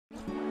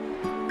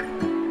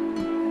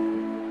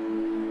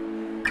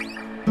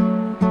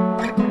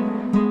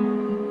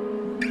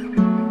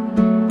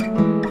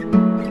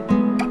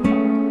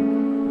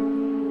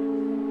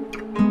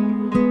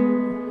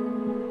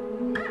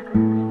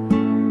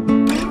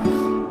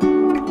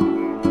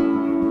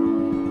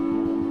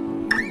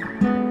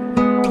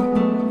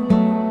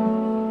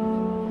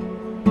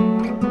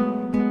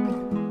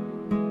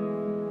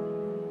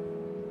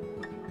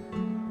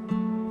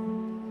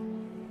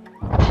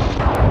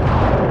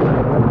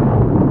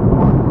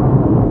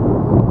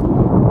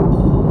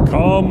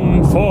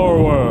Come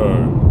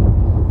forward.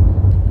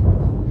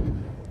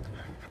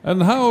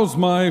 And how's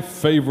my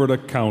favorite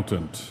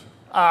accountant?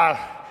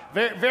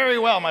 Very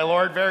well, my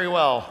lord, very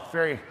well.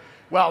 Very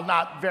well,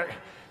 not very.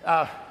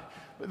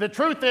 The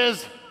truth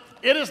is,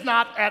 it is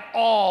not at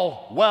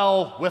all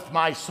well with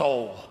my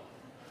soul.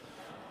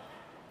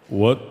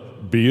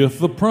 What beeth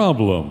the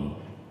problem?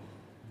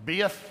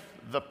 Beeth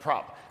the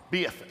problem.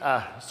 Beeth,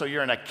 so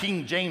you're in a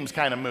King James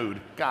kind of mood.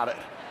 Got it.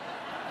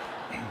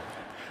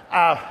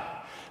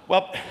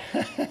 What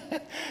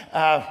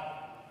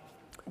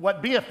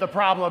beeth the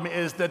problem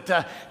is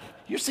that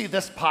you see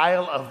this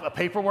pile of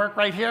paperwork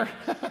right here?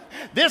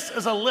 This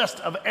is a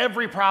list of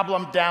every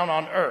problem down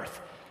on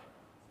Earth.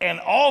 And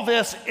all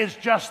this is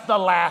just the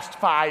last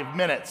 5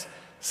 minutes.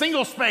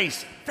 Single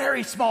space,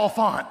 very small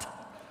font.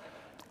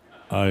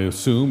 I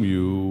assume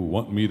you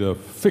want me to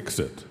fix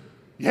it.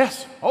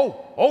 Yes.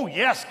 Oh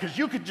yes, because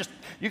you could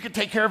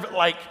take care of it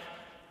like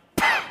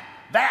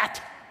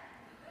that.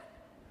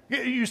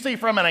 You see,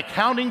 from an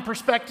accounting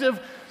perspective,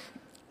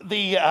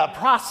 the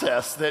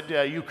process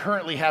that you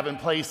currently have in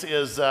place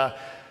is,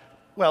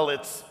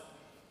 it's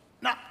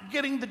not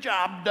getting the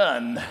job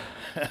done.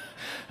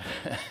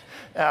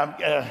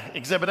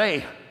 Exhibit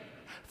A,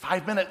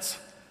 5 minutes,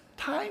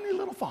 tiny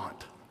little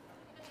font.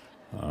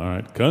 All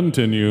right,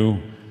 continue.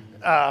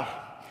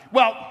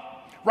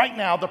 Right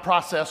now the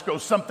process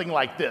goes something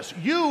like this.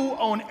 You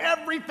own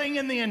everything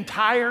in the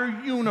entire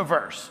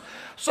universe.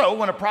 So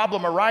when a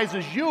problem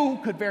arises, you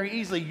could very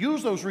easily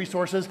use those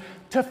resources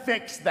to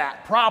fix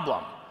that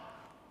problem.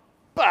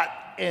 But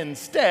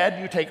instead,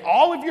 you take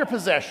all of your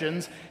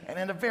possessions and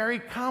in a very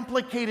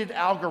complicated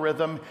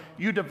algorithm,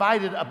 you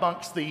divide it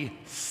amongst the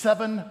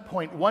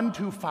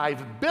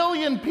 7.125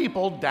 billion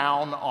people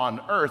down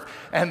on Earth,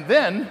 and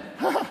then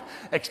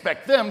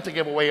expect them to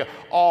give away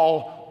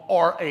all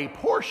or a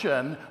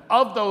portion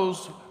of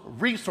those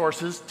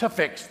resources to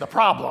fix the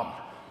problem.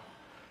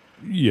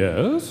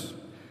 Yes?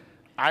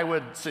 I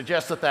would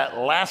suggest that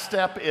last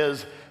step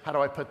is, how do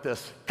I put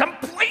this,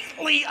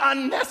 completely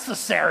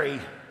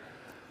unnecessary.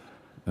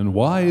 And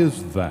why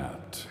is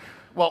that?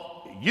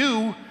 Well,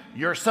 you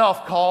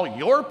yourself call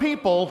your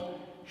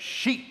people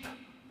sheep.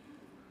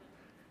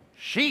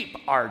 Sheep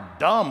are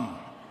dumb.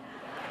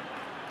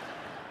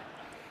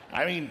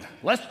 I mean,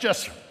 let's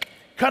just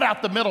cut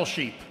out the middle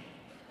sheep.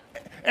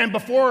 And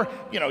before,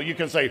 you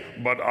can say,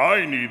 but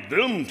I need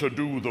them to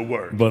do the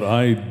work. But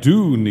I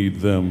do need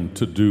them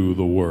to do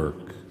the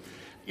work.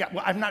 Yeah,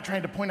 well, I'm not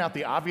trying to point out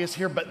the obvious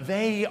here, but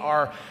they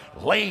are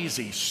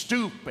lazy,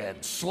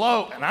 stupid,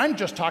 slow, and I'm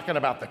just talking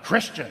about the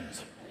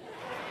Christians.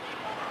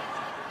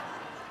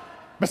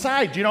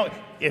 Besides,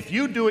 if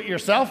you do it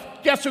yourself,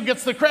 guess who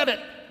gets the credit?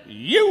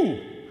 You.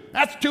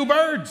 That's two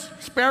birds.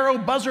 Sparrow,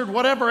 buzzard,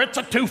 whatever, it's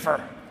a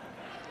twofer.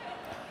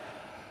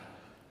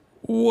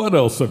 What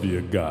else have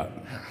you got?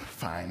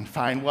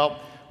 Fine. Well,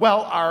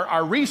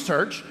 our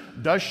research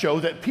does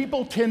show that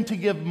people tend to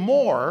give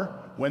more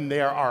when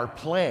there are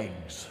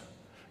plagues.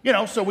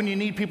 So when you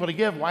need people to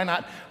give, why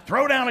not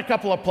throw down a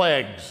couple of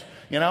plagues?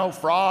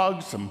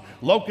 Frogs, some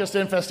locust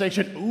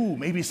infestation,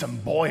 maybe some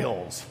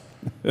boils.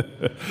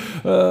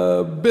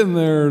 Been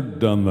there,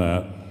 done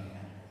that.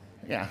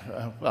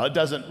 Yeah, it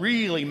doesn't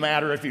really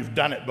matter if you've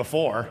done it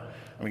before.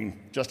 I mean,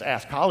 just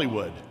ask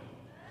Hollywood.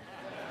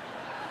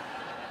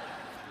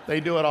 They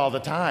do it all the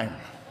time.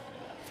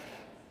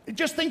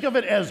 Just think of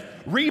it as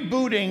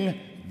rebooting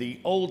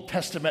the Old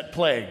Testament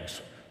plagues.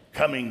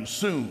 Coming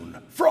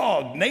soon,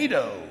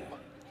 Frog-nado.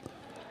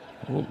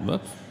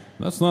 Well,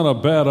 that's not a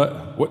bad...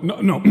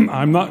 No,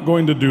 I'm not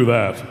going to do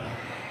that.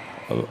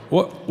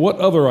 What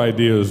other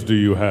ideas do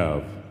you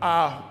have?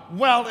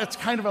 It's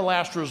kind of a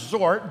last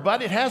resort,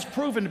 but it has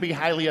proven to be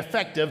highly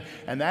effective,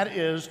 and that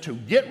is to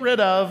get rid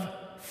of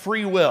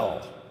free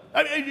will.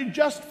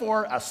 Just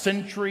for a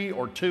century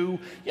or two,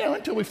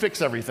 until we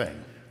fix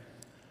everything.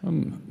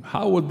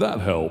 How would that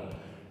help?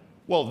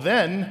 Well,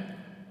 then,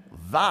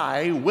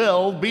 thy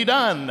will be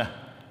done.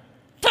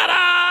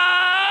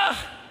 Ta-da!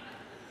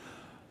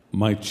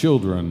 My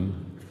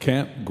children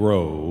can't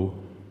grow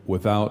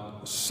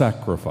without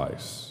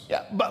sacrifice.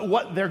 Yeah, but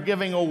what they're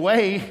giving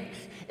away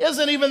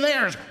isn't even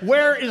theirs.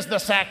 Where is the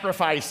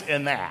sacrifice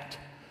in that?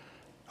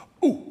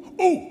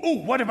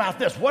 What about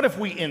this? What if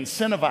we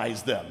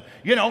incentivize them?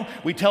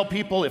 We tell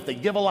people if they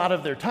give a lot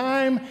of their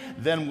time,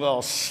 then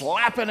we'll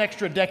slap an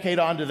extra decade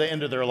onto the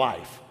end of their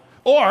life.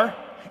 Or,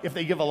 if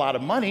they give a lot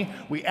of money,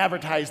 we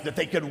advertise that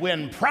they could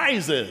win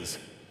prizes.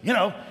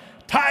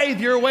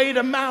 Tithe your way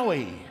to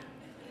Maui.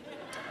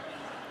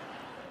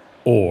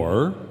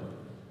 Or,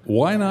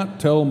 why not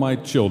tell my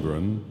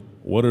children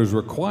what is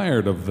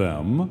required of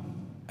them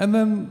and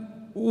then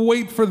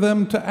wait for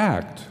them to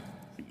act?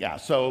 Yeah,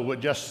 so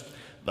just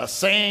the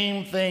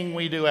same thing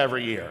we do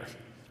every year.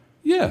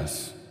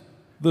 Yes,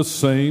 the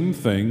same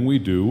thing we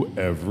do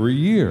every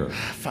year.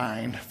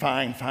 Fine.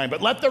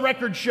 But let the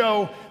record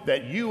show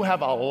that you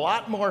have a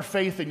lot more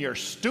faith in your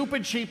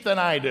stupid sheep than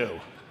I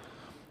do.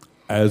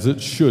 As it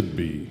should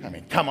be. I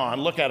mean, come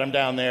on, look at them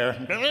down there.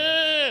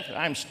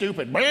 I'm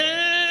stupid.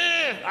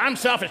 I'm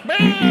selfish.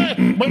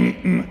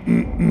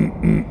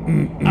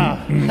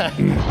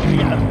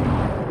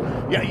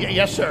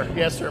 Yes, sir.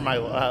 Yes, sir, my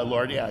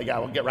Lord. Yeah,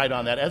 we'll get right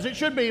on that. As it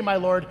should be, my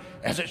Lord,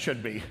 as it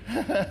should be.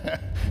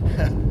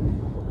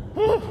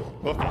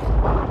 Okay.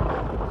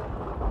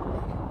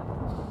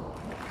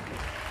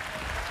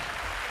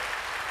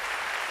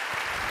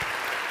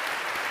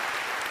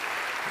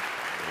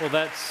 Well,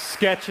 that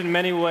sketch in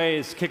many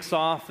ways kicks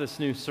off this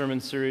new sermon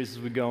series as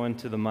we go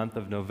into the month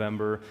of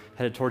November,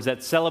 headed towards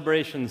that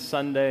celebration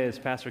Sunday, as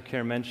Pastor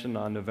Kerr mentioned,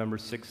 on November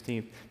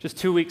 16th, just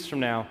 2 weeks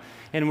from now.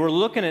 And we're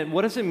looking at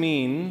what does it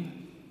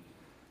mean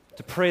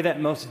to pray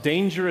that most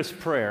dangerous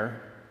prayer,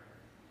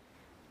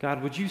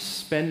 God, would you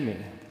spend me,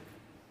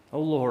 oh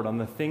Lord, on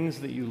the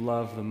things that you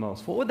love the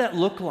most? What would that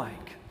look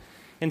like?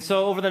 And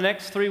so over the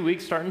next 3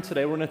 weeks, starting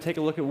today, we're going to take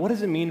a look at what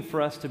does it mean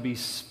for us to be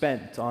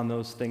spent on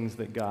those things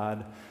that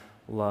God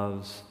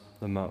loves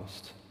the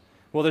most.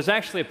 Well, there's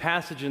actually a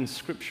passage in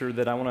Scripture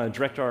that I want to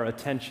direct our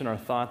attention, our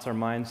thoughts, our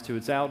minds to.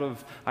 It's out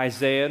of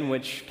Isaiah, in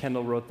which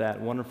Kendall wrote that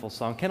wonderful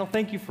song. Kendall,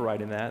 thank you for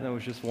writing that. That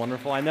was just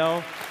wonderful. I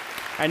know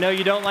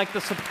you don't like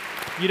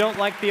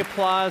the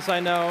applause. I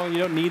know you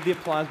don't need the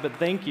applause, but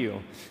thank you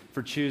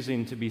for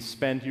choosing to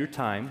spend your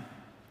time,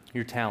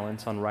 your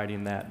talents on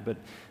writing that. But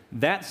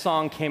that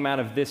song came out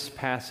of this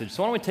passage.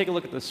 So why don't we take a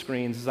look at the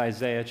screens? This is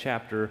Isaiah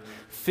chapter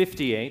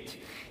 58.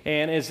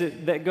 And as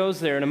that goes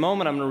there, in a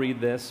moment I'm going to read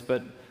this,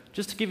 but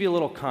just to give you a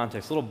little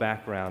context, a little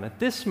background. At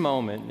this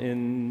moment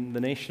in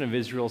the nation of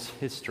Israel's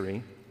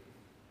history,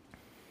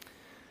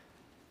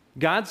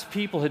 God's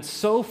people had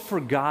so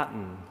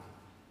forgotten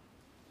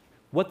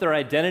what their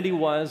identity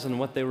was and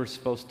what they were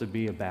supposed to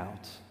be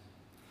about.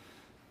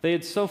 They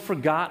had so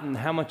forgotten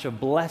how much a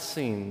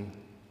blessing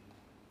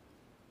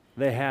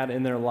they had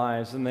in their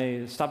lives, and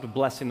they stopped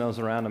blessing those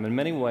around them. In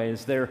many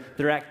ways, their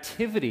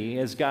activity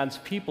as God's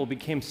people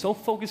became so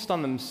focused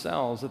on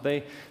themselves that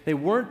they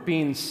weren't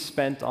being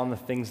spent on the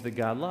things that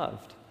God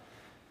loved.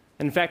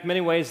 In fact, in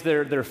many ways,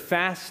 their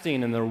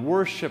fasting and their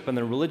worship and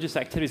their religious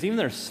activities, even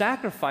their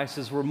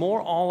sacrifices, were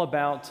more all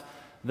about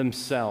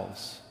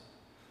themselves.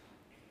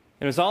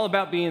 It was all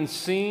about being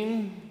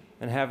seen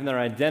and having their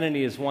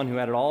identity as one who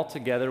had it all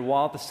together,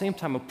 while at the same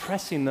time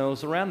oppressing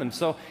those around them.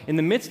 So in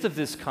the midst of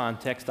this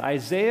context,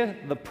 Isaiah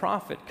the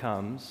prophet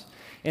comes,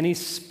 and he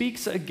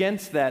speaks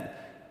against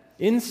that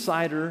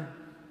insider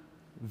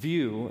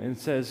view and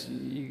says,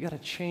 you got to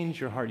change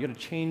your heart, you got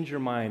to change your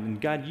mind. And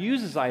God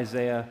uses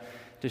Isaiah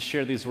to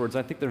share these words.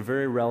 I think they're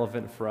very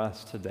relevant for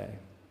us today.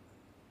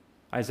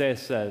 Isaiah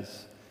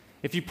says,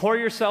 if you pour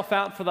yourself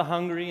out for the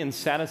hungry and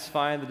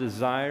satisfy the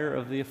desire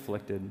of the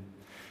afflicted,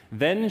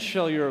 then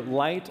shall your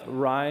light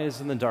rise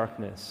in the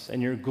darkness,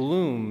 and your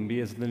gloom be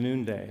as the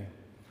noonday.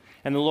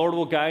 And the Lord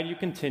will guide you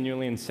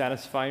continually and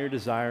satisfy your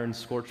desire in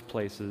scorched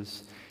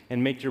places,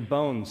 and make your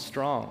bones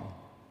strong.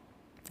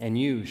 And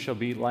you shall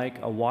be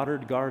like a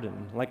watered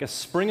garden, like a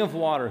spring of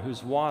water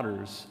whose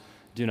waters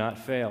do not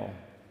fail.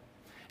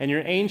 And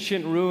your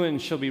ancient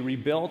ruins shall be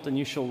rebuilt, and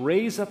you shall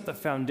raise up the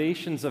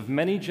foundations of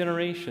many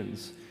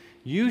generations.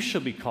 You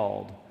shall be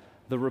called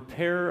the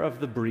repairer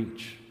of the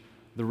breach,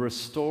 the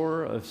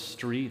restorer of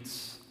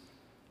streets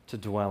to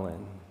dwell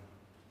in.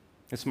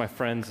 This, my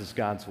friends, is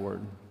God's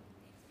word.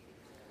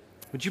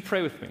 Would you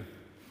pray with me?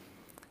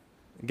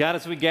 God,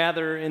 as we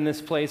gather in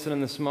this place and in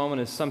this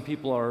moment, as some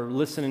people are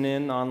listening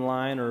in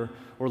online or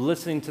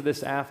listening to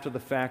this after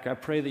the fact, I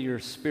pray that your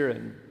Spirit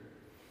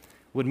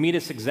would meet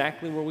us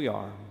exactly where we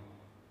are.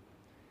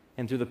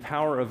 And through the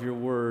power of your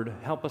word,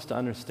 help us to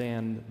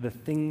understand the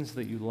things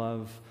that you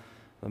love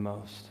the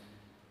most.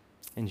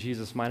 In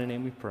Jesus' mighty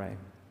name we pray.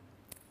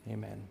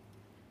 Amen.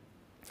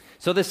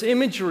 So this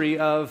imagery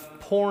of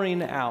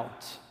pouring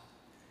out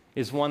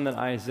is one that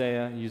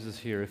Isaiah uses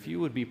here. If you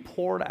would be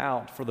poured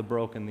out for the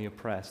broken, the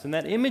oppressed. And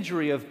that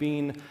imagery of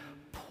being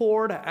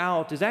poured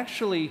out is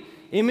actually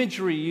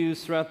imagery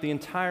used throughout the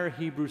entire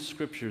Hebrew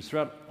Scriptures,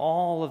 throughout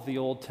all of the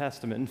Old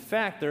Testament. In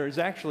fact, there is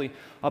actually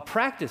a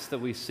practice that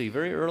we see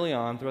very early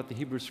on throughout the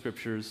Hebrew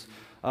Scriptures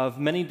of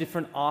many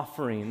different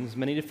offerings,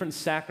 many different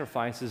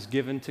sacrifices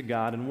given to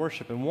God in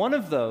worship. And one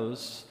of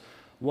those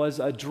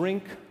was a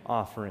drink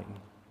offering.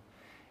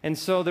 And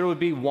so there would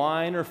be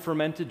wine or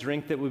fermented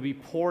drink that would be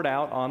poured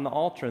out on the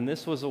altar. And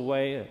this was a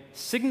way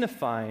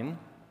signifying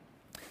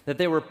that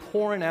they were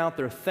pouring out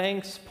their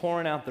thanks,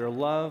 pouring out their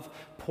love,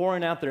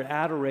 pouring out their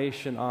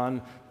adoration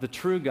on the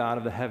true God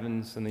of the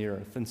heavens and the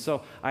earth. And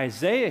so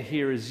Isaiah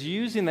here is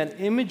using that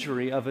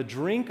imagery of a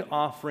drink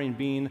offering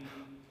being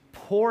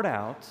poured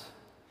out,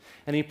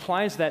 and he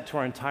applies that to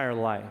our entire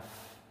life.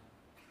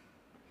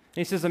 And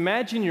he says,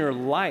 imagine your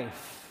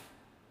life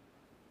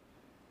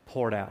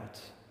poured out.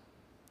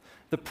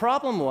 The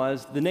problem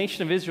was the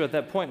nation of Israel at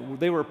that point,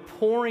 they were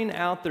pouring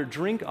out their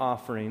drink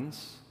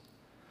offerings,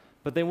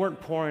 but they weren't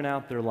pouring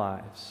out their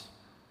lives.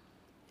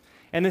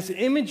 And this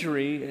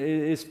imagery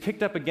is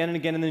picked up again and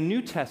again in the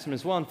New Testament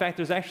as well. In fact,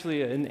 there's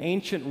actually an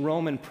ancient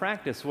Roman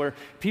practice where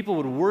people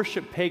would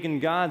worship pagan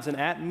gods, and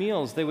at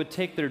meals they would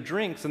take their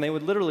drinks and they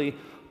would literally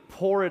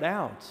pour it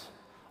out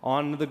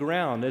on the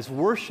ground as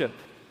worship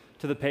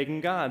to the pagan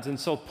gods. And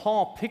so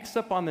Paul picks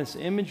up on this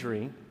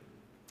imagery,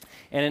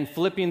 And in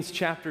Philippians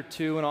chapter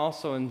 2 and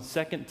also in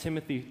 2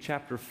 Timothy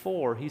chapter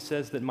 4, he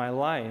says that my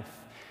life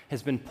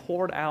has been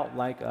poured out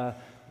like a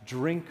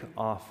drink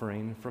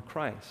offering for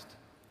Christ.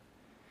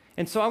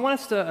 And so I want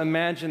us to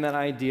imagine that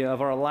idea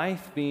of our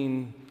life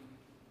being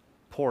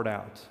poured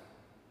out.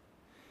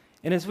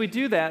 And as we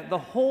do that, the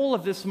whole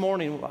of this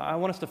morning, I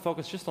want us to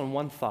focus just on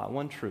one thought,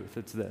 one truth.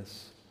 It's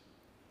this: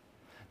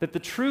 that the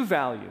true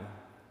value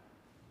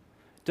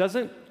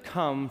doesn't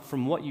come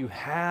from what you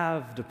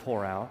have to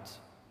pour out,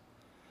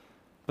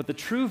 but the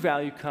true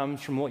value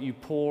comes from what you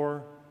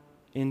pour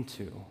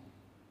into.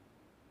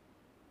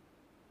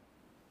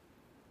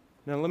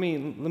 Now, let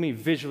me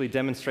visually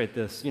demonstrate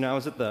this. I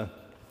was at the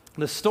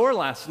store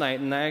last night,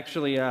 and I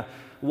actually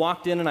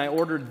walked in and I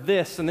ordered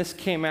this, and this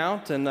came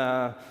out, and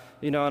I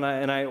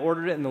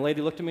ordered it, and the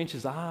lady looked at me and she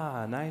says,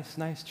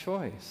 nice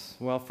choice.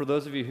 Well, for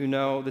those of you who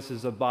know, this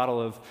is a bottle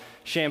of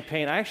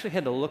champagne. I actually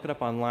had to look it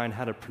up online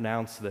how to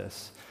pronounce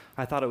this.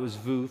 I thought it was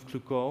Veuve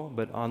Clicquot,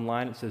 but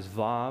online it says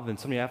Veuve, and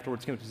somebody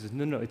afterwards came up and says,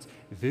 no, it's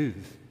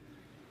Veuve.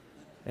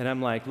 And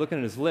I'm like looking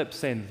at his lips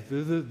saying,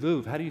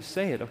 Veuve, how do you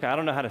say it? Okay, I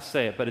don't know how to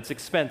say it, but it's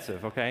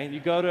expensive, okay? You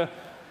go to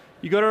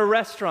a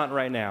restaurant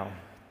right now.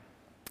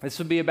 This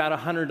would be about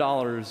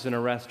 $100 in a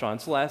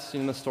restaurant. It's less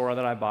in the store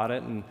that I bought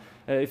it. And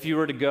if you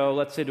were to go,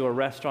 let's say, to a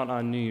restaurant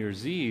on New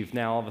Year's Eve,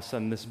 now all of a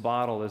sudden this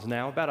bottle is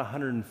now about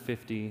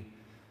 $150.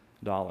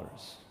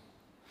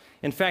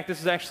 In fact, this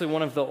is actually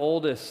one of the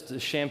oldest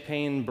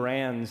champagne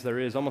brands there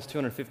is, almost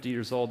 250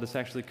 years old. This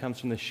actually comes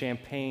from the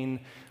Champagne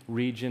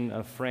region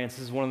of France.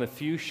 This is one of the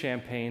few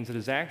champagnes that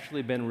has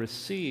actually been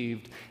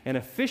received and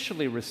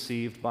officially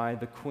received by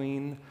the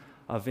Queen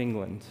of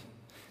England.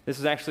 This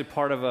is actually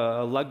part of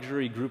a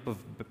luxury group of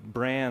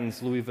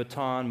brands, Louis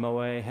Vuitton,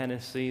 Moet,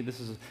 Hennessy. This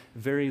is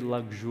very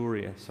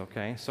luxurious,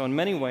 okay? So in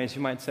many ways,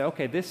 you might say,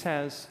 okay, this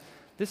has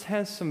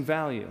some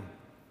value.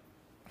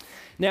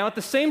 Now, at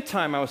the same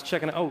time, I was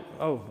checking,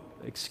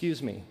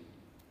 excuse me.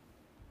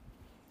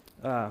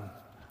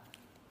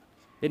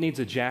 It needs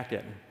a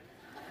jacket.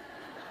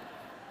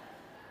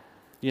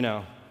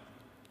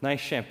 Nice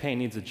champagne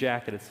needs a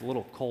jacket. It's a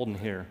little cold in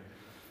here.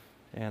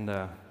 And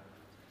let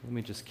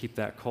me just keep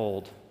that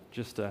cold.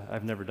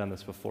 I've never done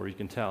this before, you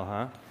can tell,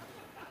 huh?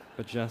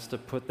 But just to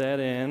put that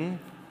in,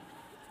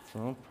 it's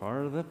all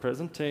part of the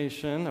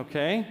presentation,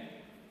 okay?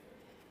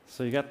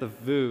 So you got the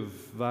Veuve,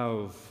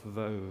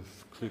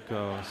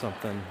 Clicquot,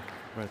 something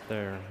right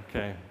there,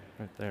 okay,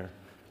 right there.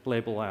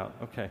 Label out,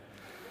 okay.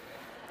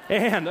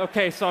 And,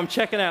 okay, so I'm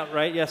checking out,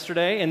 right,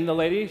 yesterday, and the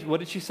lady,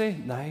 what did she say?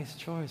 Nice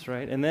choice,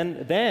 right? And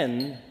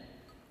then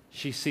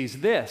she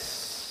sees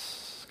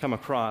this come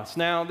across.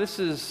 Now, this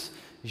is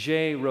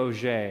J.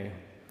 Roget.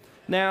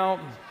 Now,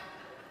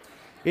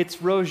 it's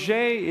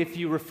Roget if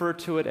you refer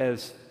to it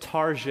as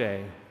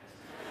Target.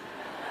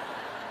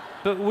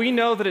 But we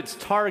know that it's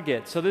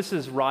Target, so this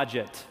is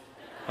Roget,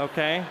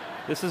 okay?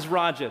 This is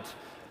Roget.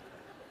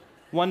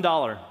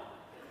 $1.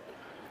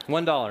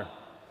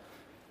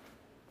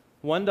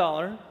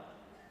 $1.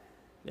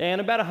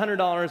 And about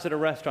 $100 at a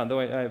restaurant, though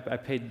I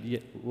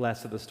paid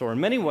less at the store. In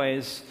many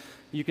ways,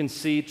 you can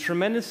see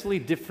tremendously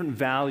different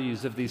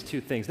values of these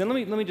two things. Then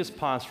let me just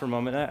pause for a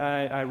moment.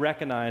 I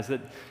recognize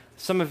that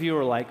some of you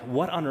are like,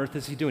 what on earth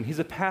is he doing? He's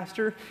a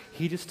pastor.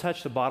 He just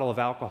touched a bottle of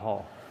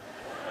alcohol.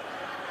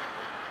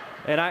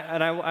 And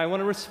I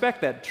want to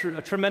respect that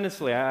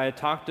tremendously. I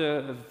talked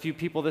to a few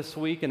people this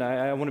week, and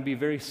I want to be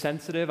very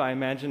sensitive. I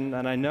imagine,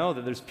 and I know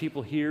that there's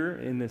people here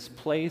in this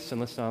place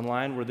and listen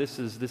online where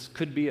this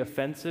could be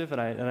offensive, and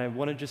I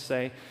want to just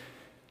say,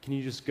 can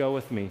you just go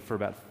with me for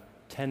about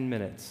 10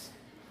 minutes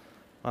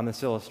on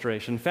this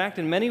illustration? In fact,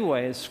 in many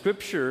ways,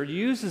 Scripture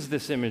uses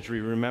this imagery.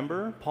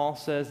 Remember, Paul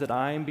says that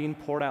I am being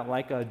poured out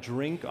like a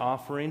drink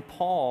offering.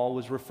 Paul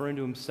was referring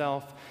to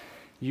himself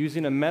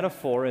using a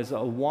metaphor as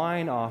a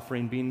wine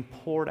offering being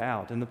poured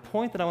out. And the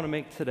point that I want to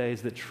make today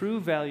is that true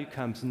value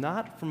comes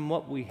not from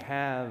what we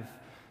have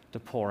to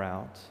pour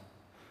out,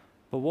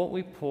 but what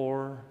we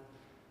pour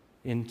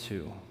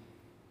into.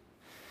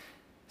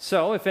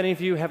 So, if any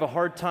of you have a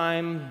hard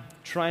time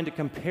trying to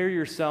compare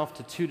yourself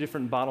to two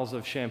different bottles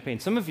of champagne,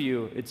 some of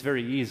you, it's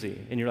very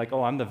easy, and you're like,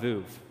 oh, I'm the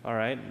Veuve, all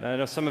right? I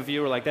know some of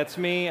you are like, that's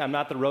me, I'm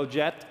not the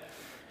Roget,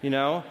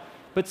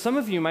 But some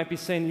of you might be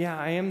saying, yeah,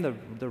 I am the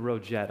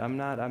Roget.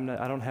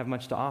 I don't have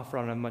much to offer,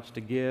 I don't have much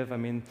to give. I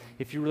mean,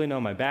 if you really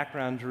know my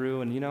background, Drew,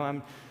 and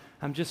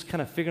I'm just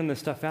kind of figuring this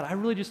stuff out, I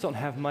really just don't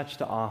have much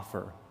to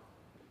offer.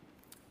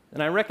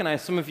 And I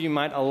recognize some of you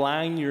might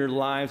align your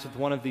lives with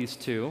one of these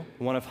two,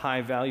 one of high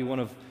value, one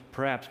of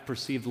perhaps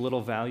perceived little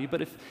value.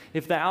 But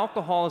if the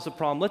alcohol is a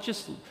problem, let's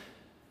just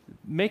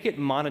make it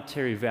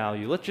monetary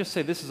value. Let's just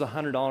say this is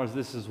 $100,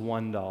 this is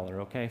 $1,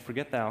 okay?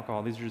 Forget the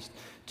alcohol. These are just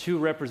two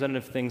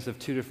representative things of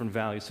two different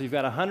values. So you've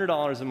got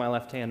 $100 in my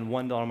left hand and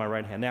 $1 in my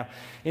right hand. Now,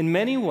 in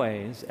many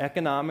ways,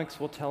 economics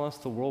will tell us,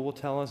 the world will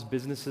tell us,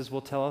 businesses will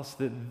tell us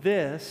that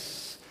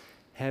this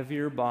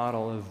heavier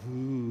bottle of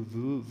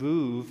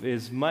Veuve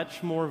is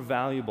much more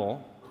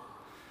valuable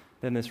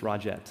than this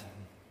Roget,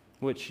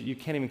 which you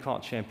can't even call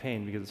it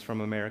champagne because it's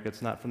from America.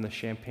 It's not from the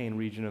Champagne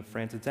region of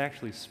France. It's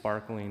actually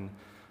sparkling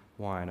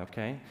wine,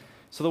 okay?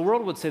 So the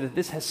world would say that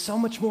this has so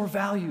much more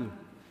value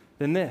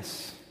than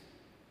this.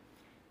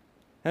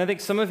 And I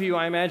think some of you,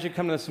 I imagine,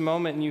 come to this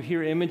moment and you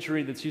hear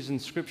imagery that's used in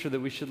Scripture that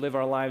we should live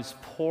our lives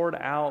poured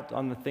out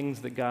on the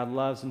things that God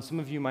loves. And some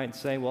of you might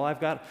say, well, I've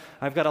got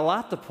a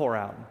lot to pour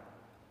out.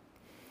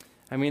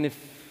 I mean,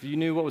 if you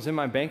knew what was in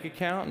my bank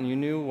account and you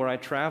knew where I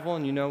travel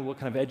and you know what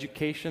kind of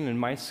education and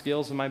my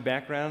skills and my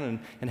background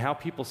and how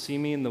people see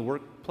me in the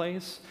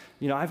workplace,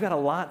 I've got a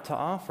lot to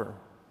offer.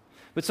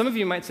 But some of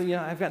you might say,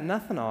 I've got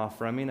nothing to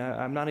offer. I mean,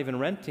 I'm not even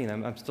renting.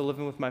 I'm still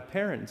living with my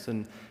parents,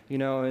 and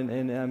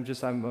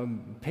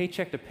I'm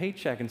paycheck to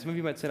paycheck. And some of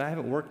you might say, I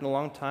haven't worked in a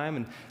long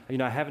time,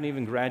 and I haven't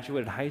even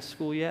graduated high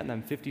school yet, and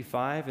I'm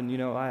 55, and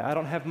I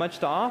don't have much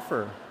to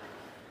offer.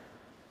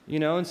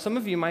 And some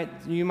of you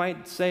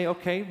might say,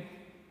 okay,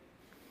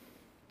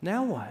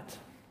 now what?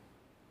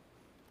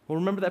 Well,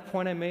 remember that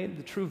point I made?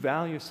 The true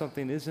value of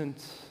something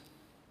isn't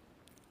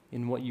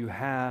in what you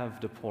have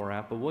to pour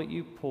out, but what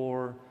you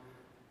pour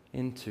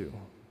into.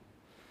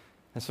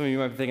 And some of you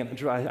might be thinking,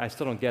 Drew, I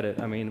still don't get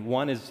it. I mean,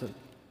 one is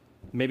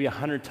maybe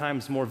 100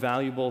 times more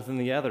valuable than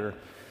the other.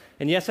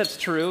 And yes, that's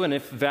true, and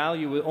if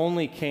value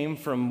only came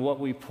from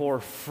what we pour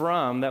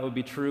from, that would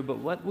be true, but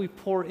what we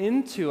pour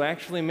into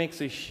actually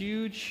makes a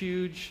huge,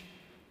 huge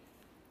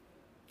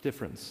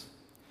difference.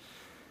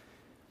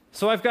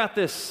 So I've got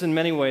this, in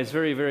many ways,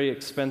 very, very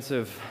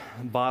expensive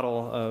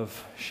bottle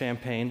of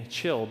champagne,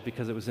 chilled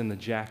because it was in the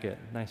jacket.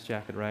 Nice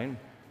jacket, right?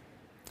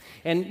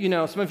 And,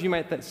 some of you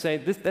might say,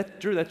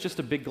 Drew, that's just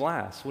a big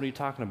glass. What are you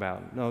talking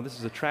about? No, this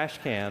is a trash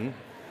can.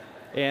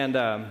 And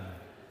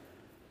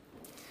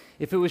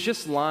if it was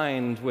just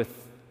lined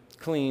with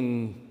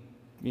clean,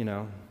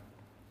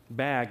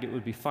 bag, it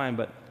would be fine.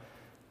 But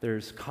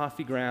there's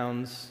coffee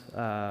grounds,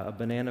 a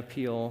banana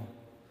peel,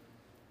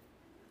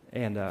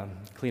 and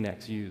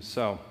Kleenex used.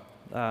 So,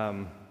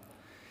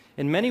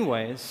 in many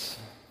ways,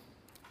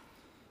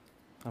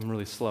 I'm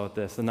really slow at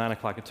this. The 9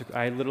 o'clock,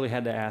 I literally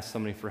had to ask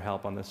somebody for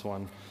help on this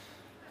one.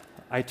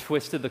 I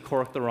twisted the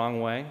cork the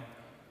wrong way,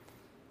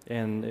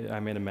 and I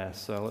made a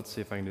mess. So let's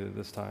see if I can do it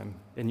this time.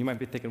 And you might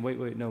be thinking,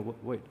 wait, no,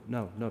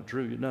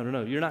 Drew,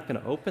 no, you're not going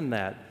to open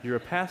that. You're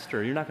a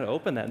pastor. You're not going to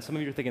open that. And some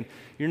of you are thinking,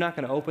 you're not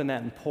going to open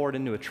that and pour it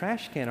into a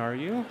trash can, are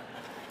you?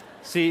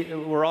 See,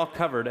 we're all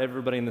covered.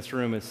 Everybody in this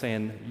room is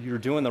saying, you're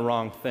doing the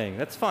wrong thing.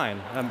 That's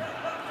fine. I'm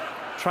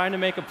trying to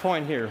make a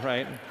point here,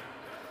 right?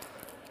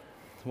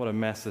 What a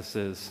mess this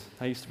is.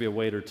 I used to be a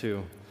waiter,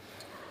 too.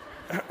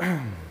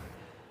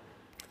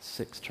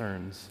 6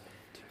 turns.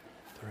 2,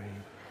 3.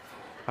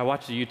 I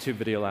watched a YouTube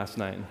video last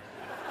night.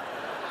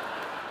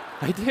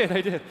 I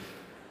did.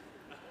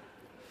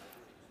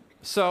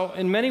 So,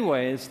 in many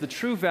ways, the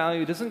true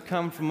value doesn't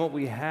come from what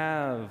we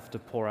have to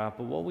pour out,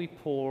 but what we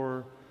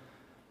pour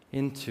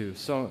into.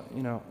 So,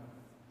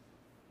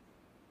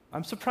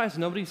 I'm surprised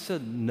nobody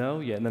said no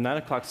yet. In the 9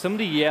 o'clock,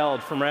 somebody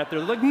yelled from right there,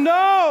 like,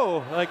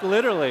 no! Like,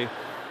 literally.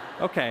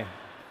 Okay,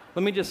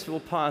 we'll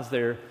pause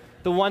there.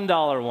 The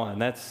 $1 one,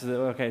 that's,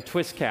 okay,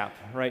 twist cap,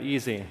 right,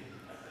 easy.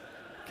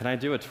 Can I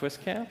do a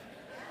twist cap?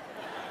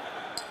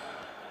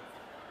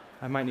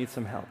 I might need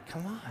some help.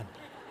 Come on.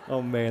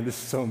 Oh man,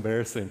 this is so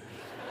embarrassing.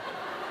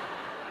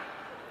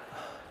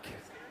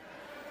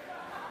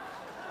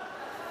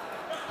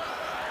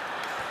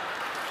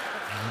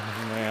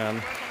 Oh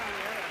man,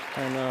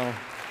 I know.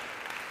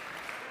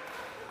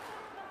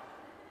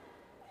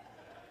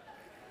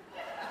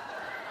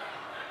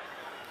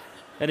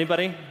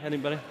 Anybody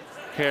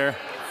care?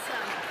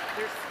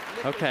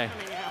 Okay.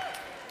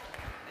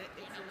 There's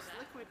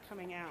liquid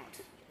coming out.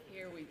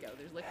 Here we go.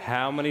 There's liquid.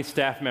 How many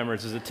staff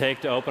members does it take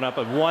to open up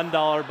a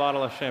 $1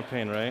 bottle of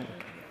champagne, right?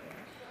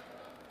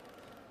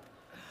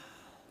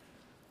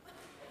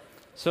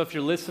 So if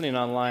you're listening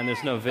online,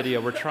 there's no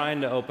video. We're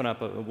trying to open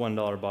up a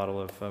 $1 bottle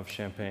of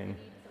champagne.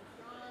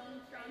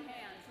 Strong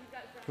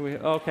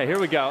hands. Okay, here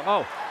we go.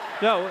 Oh,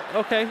 no,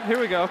 okay, here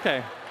we go,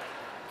 okay.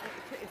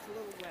 It's a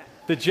little wet.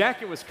 The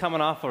jacket was coming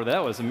off over.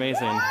 That was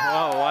amazing.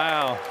 Oh,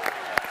 wow.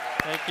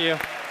 Thank you.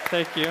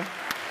 Thank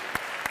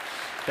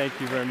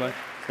you very much.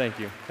 Thank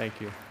you.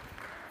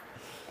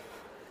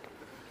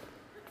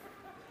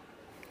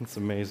 It's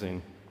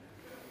amazing.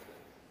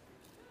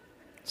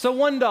 So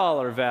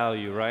 $1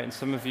 value, right? And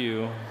some of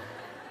you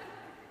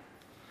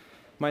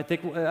might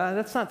think, well,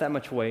 that's not that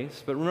much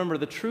waste. But remember,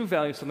 the true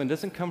value of something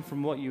doesn't come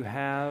from what you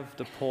have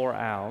to pour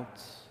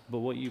out, but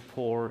what you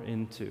pour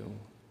into.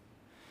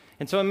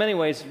 And so in many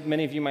ways,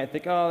 many of you might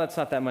think, oh, that's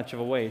not that much of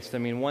a waste. I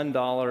mean,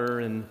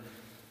 $1 and,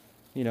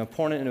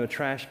 pouring it into a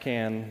trash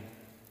can,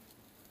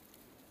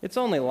 it's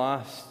only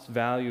lost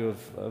value of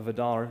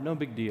 $1. No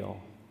big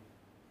deal.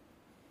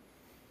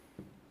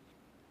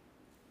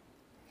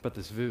 But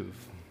this VOOV.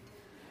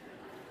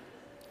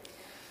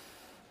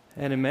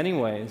 And in many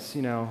ways,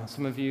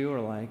 some of you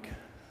are like,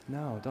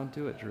 no, don't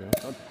do it, Drew.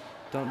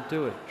 Don't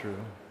do it, Drew.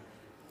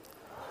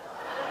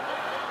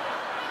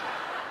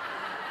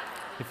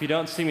 If you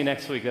don't see me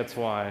next week, that's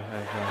why.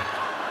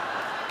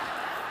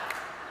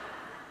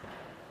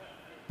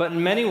 But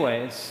in many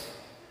ways,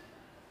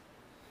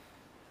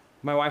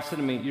 my wife said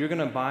to me, you're going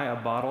to buy a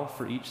bottle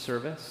for each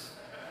service?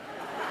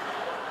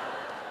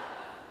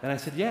 And I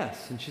said,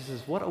 yes. And she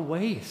says, what a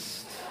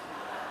waste.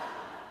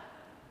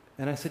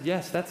 And I said,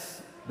 yes,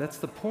 that's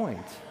the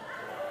point.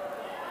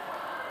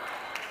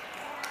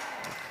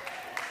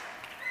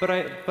 But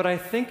I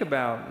think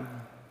about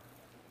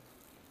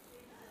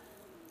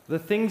the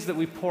things that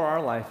we pour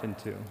our life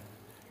into,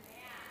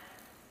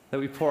 that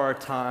we pour our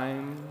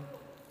time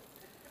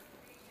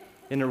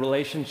into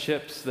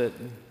relationships that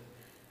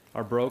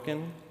are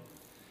broken.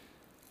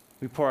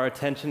 We pour our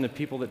attention to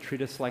people that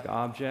treat us like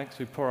objects.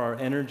 We pour our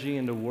energy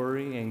into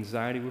worry,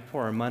 anxiety. We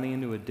pour our money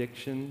into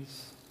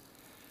addictions.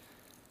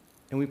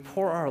 And we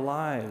pour our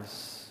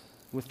lives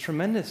with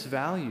tremendous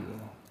value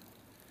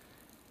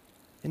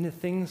into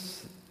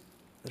things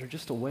that are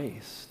just a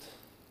waste.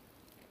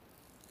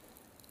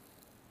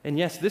 And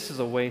yes, this is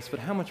a waste, but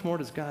how much more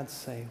does God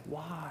say?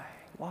 Why?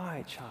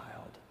 Why,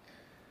 child?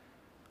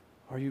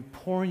 Are you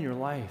pouring your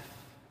life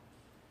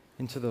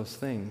into those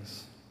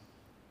things?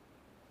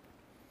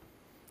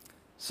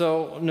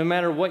 So, no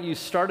matter what you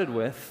started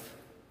with,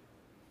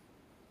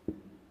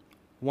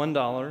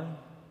 $1,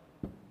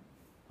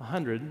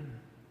 $100,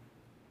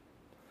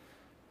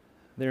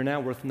 they're now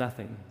worth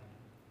nothing.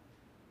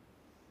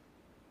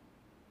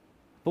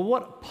 But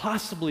what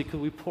possibly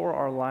could we pour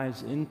our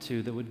lives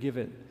into that would give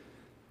it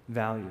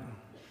value?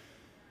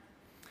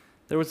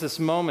 There was this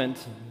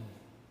moment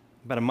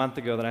about a month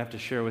ago that I have to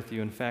share with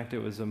you. In fact, it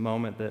was a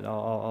moment that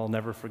I'll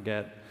never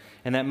forget.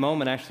 And that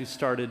moment actually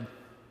started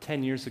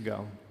 10 years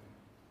ago.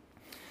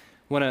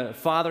 When a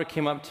father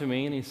came up to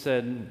me and he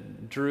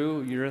said,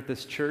 Drew, you're at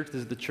this church. This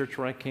is the church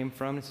where I came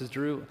from. He says,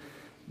 Drew,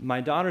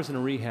 my daughter's in a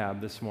rehab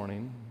this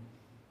morning.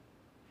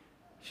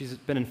 She's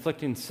been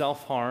inflicting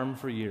self-harm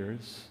for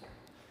years.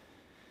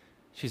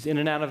 She's in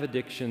and out of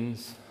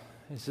addictions.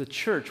 He said,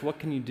 church, what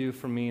can you do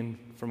for me and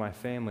for my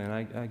family? And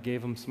I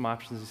gave him some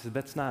options. He said,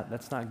 that's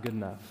not good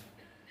enough.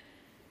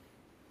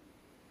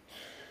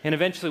 And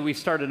eventually we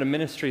started a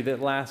ministry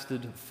that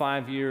lasted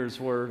 5 years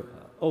where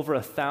over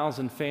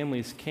 1,000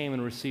 families came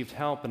and received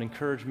help and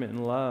encouragement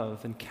and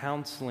love and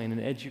counseling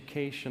and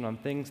education on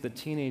things that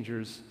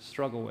teenagers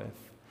struggle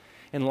with.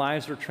 And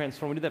lives were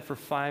transformed. We did that for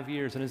 5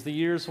 years. And as the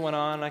years went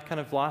on, I kind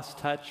of lost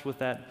touch with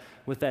that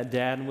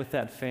dad and with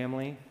that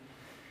family.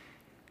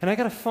 And I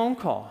got a phone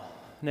call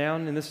now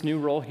in this new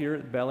role here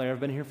at Bel Air. I've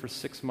been here for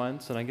 6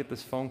 months, and I get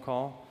this phone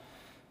call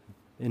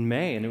in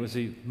May, and it was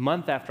a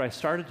month after I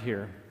started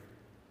here.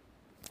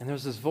 And there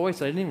was this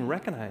voice I didn't even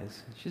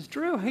recognize. She says,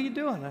 Drew, how you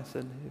doing? I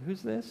said,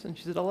 who's this? And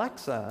she said,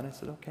 Alexa. And I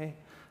said, okay,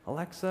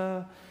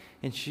 Alexa.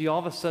 And she all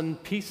of a sudden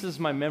pieces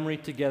my memory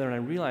together, and I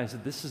realized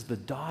that this is the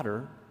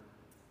daughter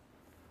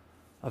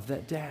of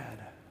that dad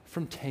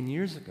from 10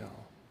 years ago.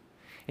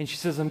 And she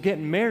says, I'm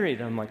getting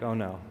married. I'm like, oh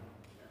no.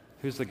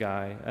 Who's the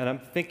guy? And I'm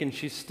thinking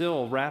she's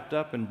still wrapped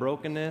up in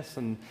brokenness,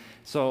 and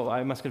so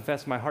I must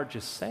confess my heart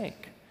just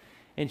sank.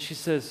 And she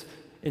says,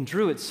 and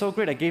Drew, it's so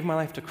great. I gave my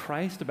life to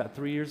Christ about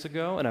 3 years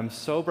ago, and I'm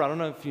sober. I don't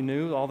know if you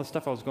knew all the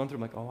stuff I was going through.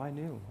 I'm like, oh, I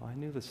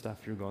knew the stuff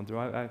you're going through.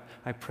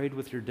 I prayed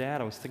with your dad.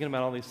 I was thinking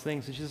about all these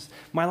things. And she says,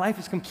 my life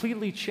has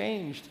completely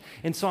changed,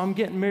 and so I'm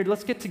getting married.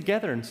 Let's get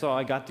together. And so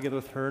I got together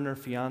with her and her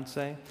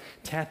fiance,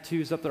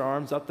 tattoos up their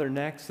arms, up their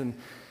necks, and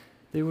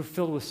they were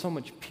filled with so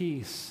much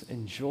peace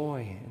and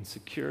joy and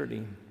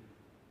security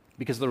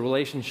because of the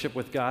relationship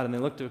with God. And they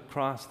looked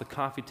across the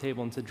coffee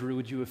table and said, Drew,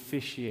 would you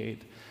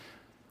officiate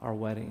our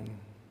wedding?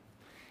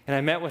 And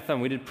I met with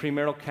them. We did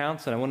premarital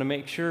counseling. I want to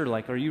make sure,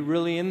 are you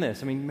really in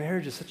this? I mean,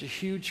 marriage is such a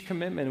huge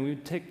commitment, and we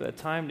would take the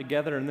time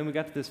together. And then we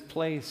got to this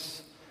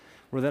place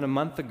where then a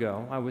month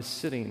ago, I was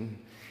sitting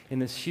in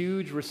this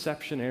huge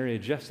reception area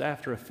just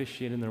after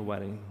officiating their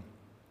wedding.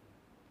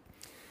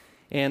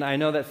 And I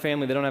know that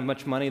family, they don't have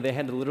much money. They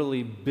had to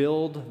literally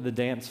build the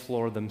dance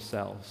floor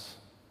themselves.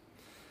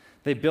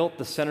 They built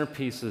the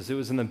centerpieces. It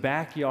was in the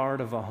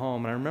backyard of a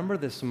home. And I remember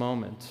this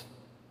moment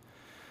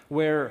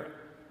where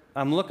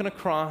I'm looking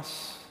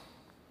across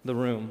the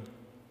room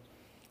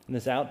in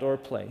this outdoor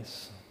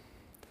place,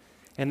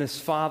 and this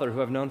father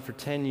who I've known for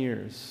 10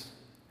 years.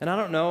 And I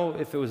don't know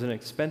if it was an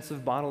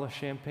expensive bottle of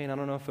champagne. I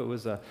don't know if it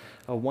was a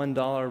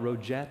 $1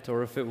 rosette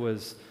or if it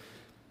was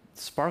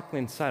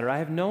sparkling cider. I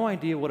have no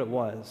idea what it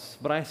was,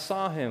 but I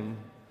saw him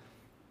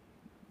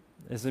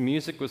as the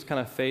music was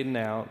kind of fading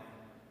out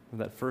of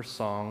that first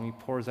song. He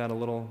pours out a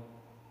little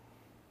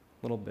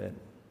bit.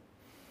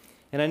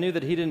 And I knew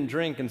that he didn't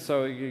drink, and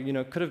so,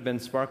 it could have been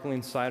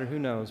sparkling cider, who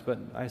knows, but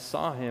I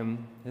saw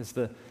him as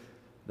the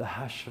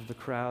hush of the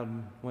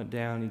crowd went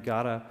down. He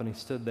got up and he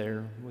stood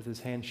there with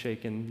his hand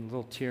shaking, a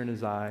little tear in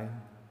his eye.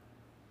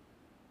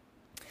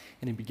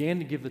 And he began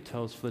to give the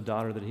toast for the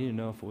daughter that he didn't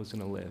know if it was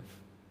going to live.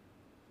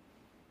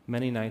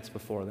 Many nights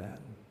before that.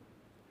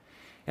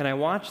 And I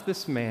watched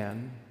this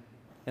man,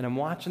 and I'm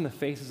watching the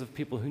faces of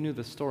people who knew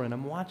the story, and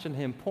I'm watching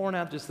him pouring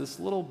out just this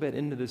little bit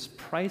into this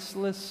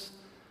priceless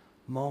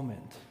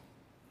moment.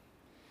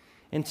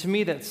 And to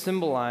me, that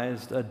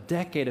symbolized a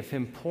decade of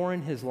him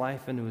pouring his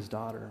life into his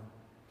daughter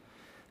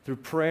through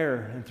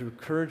prayer and through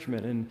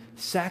encouragement and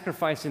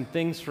sacrificing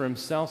things for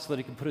himself so that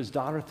he could put his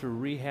daughter through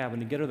rehab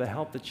and to get her the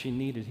help that she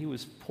needed. He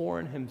was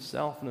pouring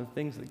himself into the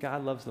things that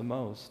God loves the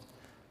most,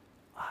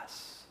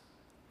 us.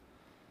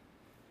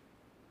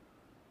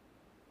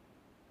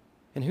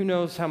 And who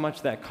knows how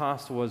much that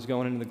cost was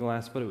going into the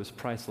glass, but it was a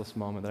priceless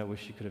moment that I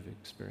wish you could have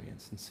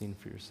experienced and seen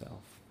for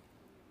yourself.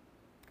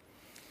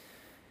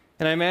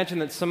 And I imagine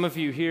that some of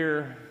you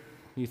here,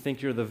 you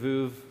think you're the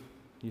Veuve,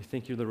 you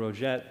think you're the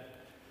Rogette.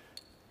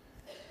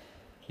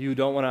 You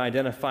don't want to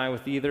identify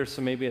with either,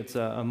 so maybe it's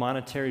a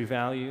monetary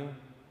value.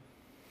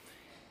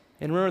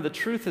 And remember, the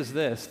truth is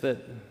this, that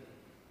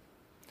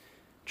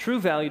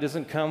true value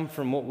doesn't come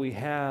from what we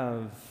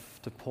have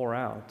to pour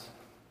out,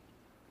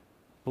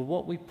 but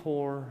what we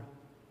pour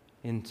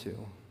into.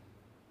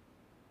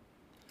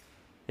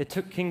 It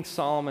took King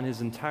Solomon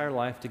his entire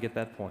life to get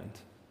that point.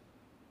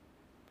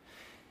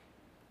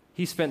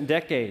 He spent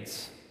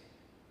decades,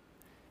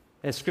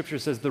 as Scripture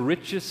says, the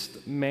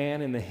richest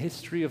man in the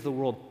history of the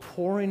world,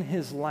 pouring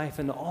his life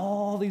into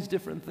all these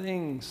different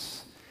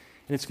things.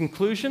 And its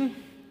conclusion?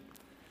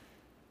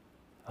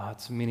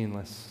 It's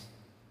meaningless.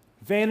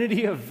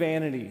 Vanity of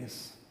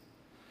vanities.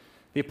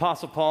 The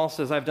Apostle Paul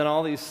says, I've done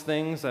all these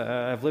things.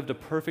 I've lived a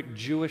perfect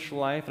Jewish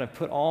life, and I've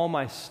put all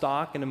my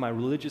stock into my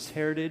religious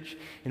heritage,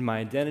 in my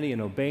identity,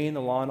 and obeying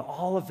the law, and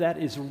all of that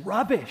is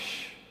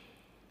rubbish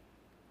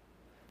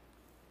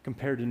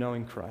compared to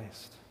knowing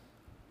Christ.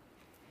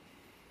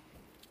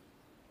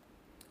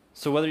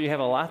 So whether you have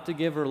a lot to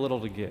give or little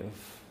to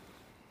give,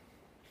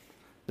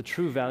 the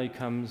true value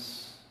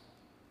comes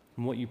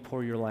from what you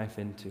pour your life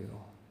into.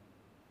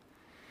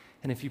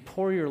 And if you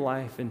pour your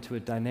life into a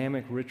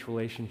dynamic, rich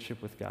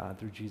relationship with God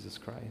through Jesus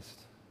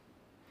Christ,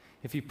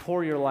 if you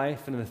pour your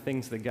life into the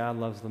things that God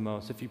loves the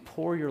most, if you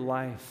pour your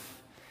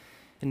life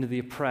into the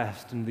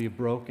oppressed, into the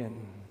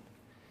broken,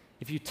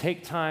 if you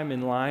take time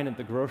in line at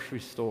the grocery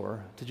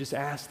store to just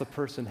ask the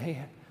person,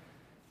 hey,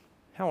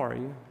 how are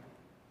you?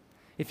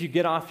 If you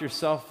get off your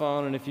cell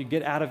phone and if you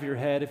get out of your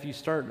head, if you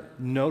start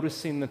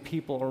noticing the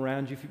people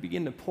around you, if you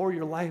begin to pour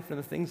your life into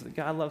the things that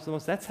God loves the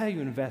most, that's how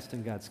you invest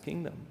in God's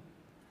kingdom.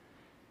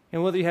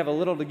 And whether you have a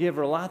little to give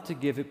or a lot to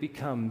give, it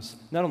becomes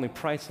not only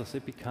priceless,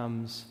 it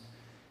becomes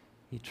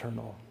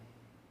eternal.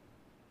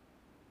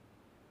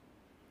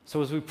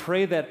 So as we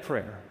pray that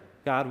prayer,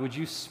 God, would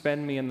you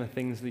spend me in the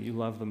things that you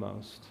love the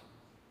most?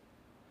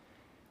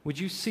 Would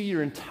you see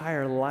your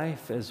entire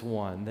life as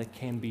one that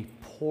can be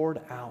poured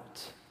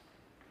out?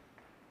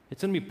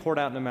 It's going to be poured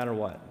out no matter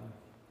what.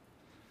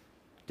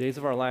 Days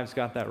of Our Lives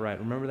got that right.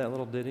 Remember that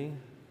little ditty?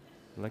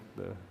 Like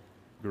the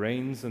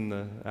grains in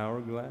the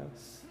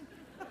hourglass?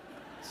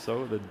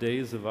 So the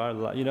days of our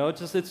life,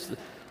 it's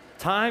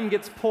time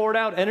gets poured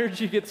out,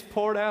 energy gets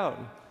poured out,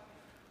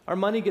 our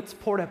money gets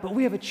poured out, but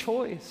we have a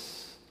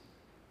choice.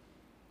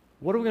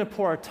 What are we going to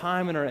pour our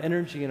time and our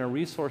energy and our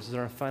resources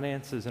and our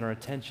finances and our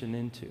attention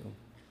into?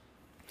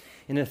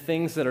 Into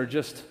things that are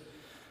just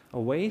a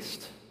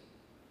waste,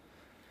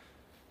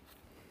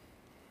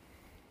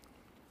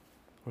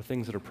 or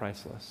things that are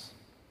priceless?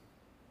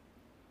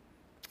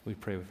 Will you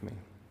pray with me?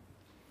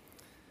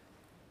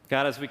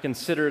 God, as we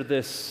consider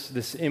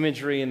this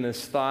imagery and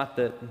this thought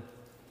that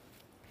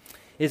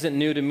isn't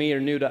new to me or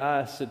new to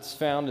us, it's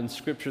found in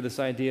Scripture, this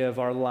idea of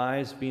our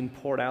lives being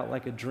poured out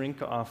like a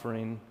drink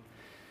offering.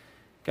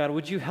 God,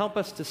 would you help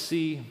us to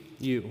see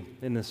you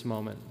in this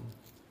moment?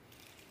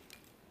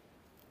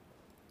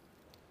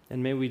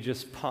 And may we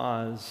just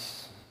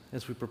pause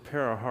as we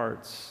prepare our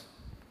hearts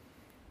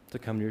to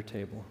come to your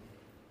table.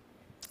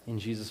 In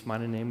Jesus'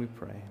 mighty name we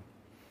pray.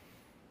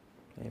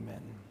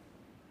 Amen.